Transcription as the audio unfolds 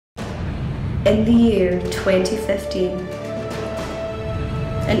In the year 2015,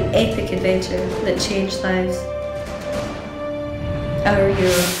 an epic adventure that changed lives. Our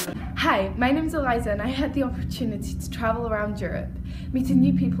Europe. Hi, my name's Anisah and I had the opportunity to travel around Europe, meeting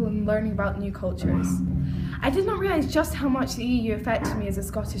new people and learning about new cultures. I did not realise just how much the EU affected me as a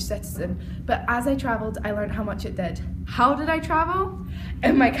Scottish citizen, but as I travelled, I learned how much it did. How did I travel?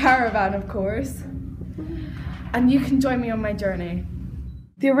 In my caravan, of course. And you can join me on my journey.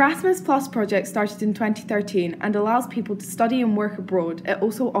 The Erasmus Plus project started in 2013 and allows people to study and work abroad. It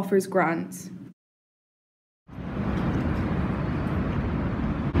also offers grants.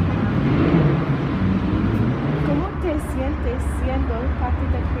 ¿Cómo te sientes siendo parte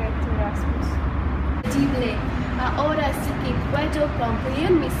del proyecto Erasmus? Increíble. Ahora sí que puedo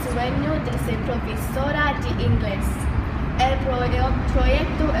cumplir mi sueño de ser profesora de inglés. El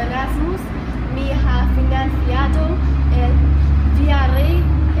proyecto Erasmus me ha financiado el viaje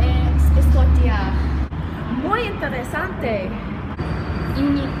a Escocia. Muy interesante. Y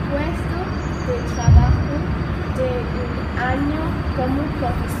mi puesto de trabajo de un año como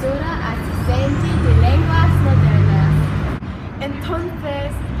profesora asistente de lenguas modernas. Entonces,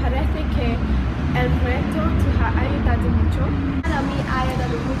 parece que el proyecto te ha ayudado mucho. A mí ha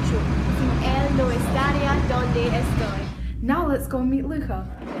ayudado mucho. Sin él no estaría donde estoy. Now let's go and meet Luca.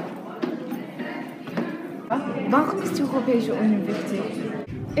 Warum ist die Europäische Union wichtig?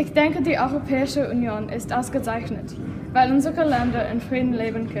 Ich denke, die Europäische Union ist ausgezeichnet, weil unsere Länder in Frieden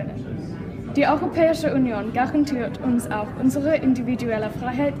leben können. Die Europäische Union garantiert uns auch unsere individuelle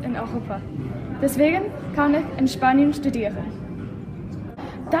Freiheit in Europa. Deswegen kann ich in Spanien studieren.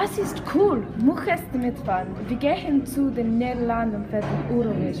 Das ist cool. Möchtest du mitfahren? Wir gehen zu den Niederlanden für die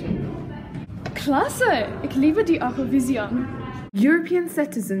Eurovision. Klasse! Ich liebe die Eurovision. European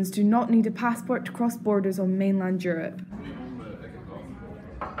citizens do not need a passport to cross borders on mainland Europe.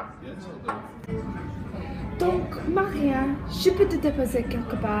 Donc, Maria, je peux te déposer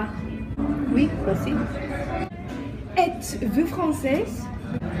quelque part? Oui, possible. Êtes-vous française?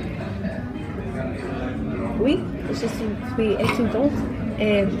 Oui, je suis étudiante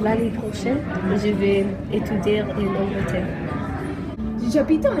et l'année prochaine, je vais étudier en Angleterre.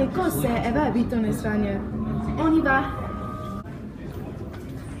 J'habite en Écosse et Eva habite en Espagne. On y va.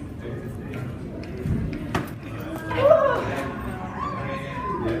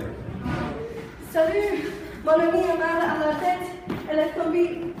 Salut, mon amie a mal à la tête, elle est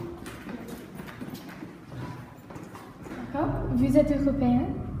tombée. Vous êtes européen?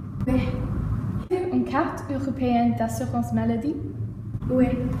 Oui. Une carte européenne d'assurance maladie? Oui.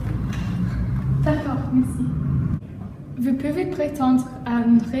 D'accord, merci. Vous pouvez prétendre à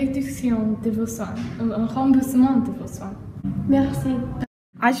une réduction de vos soins, un remboursement de vos soins. Merci.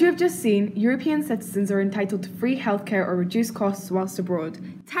 As you have just seen, European citizens are entitled to free healthcare or reduced costs whilst abroad.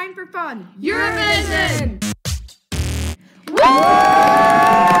 Time for fun! Eurovision!